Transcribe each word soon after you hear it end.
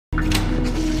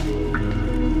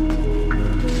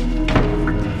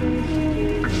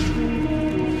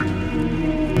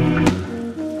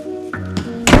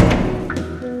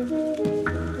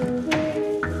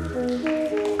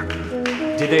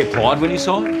hard when you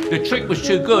saw it? The trick was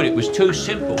too good. It was too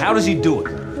simple. How does he do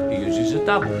it? He uses a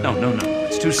double. No.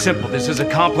 It's too simple. This is a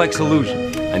complex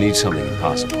illusion. I need something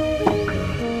impossible.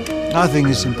 Nothing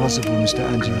is impossible, Mr.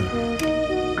 Angelo.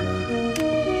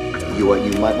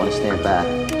 You might want to stand back.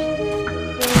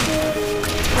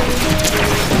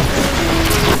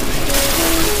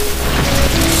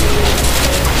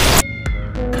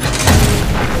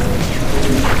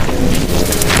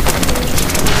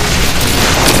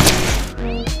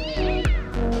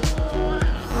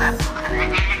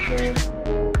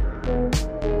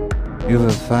 You will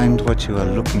find what you are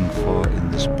looking for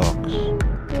in this box.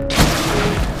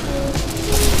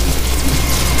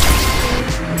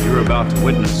 You're about to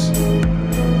witness.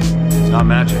 It's not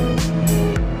magic.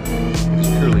 It's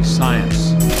purely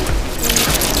science.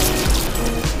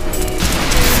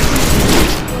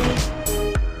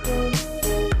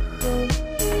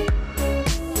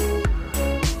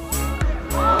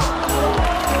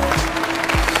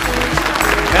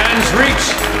 Hands reach.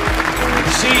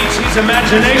 Seeds his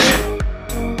imagination.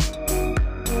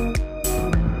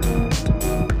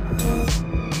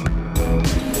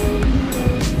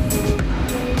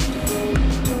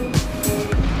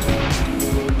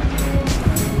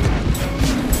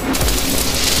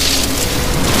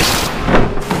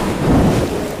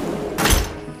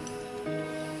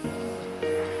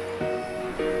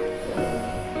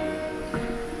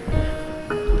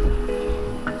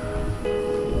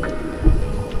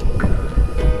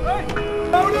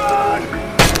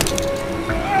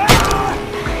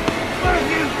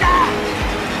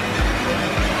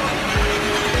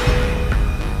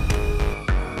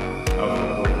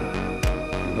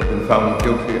 Found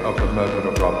guilty of the murder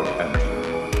of Robert Angelo.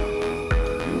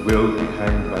 You will be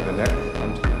hanged by the neck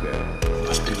until dead.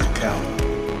 Must be no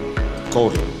coward.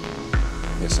 Told you.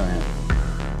 Yes, I am.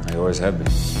 I always have been.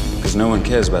 Because no one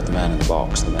cares about the man in the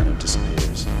box, the man who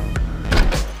disappears.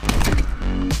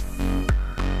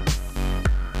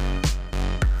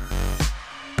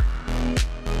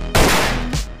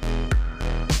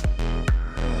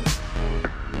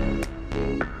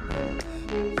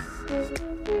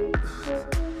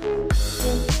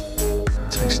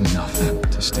 It takes nothing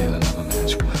to steal another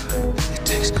man's work. It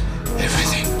takes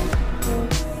everything.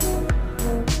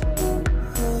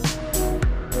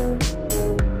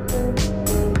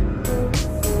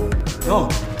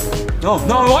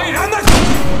 No, wait, I'm not...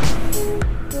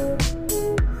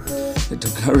 It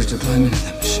took courage to climb into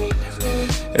that machine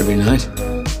every night,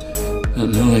 not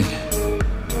knowing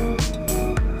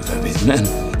if I'd be the man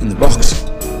in the box.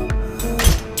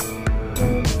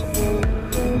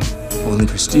 All the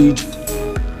prestige,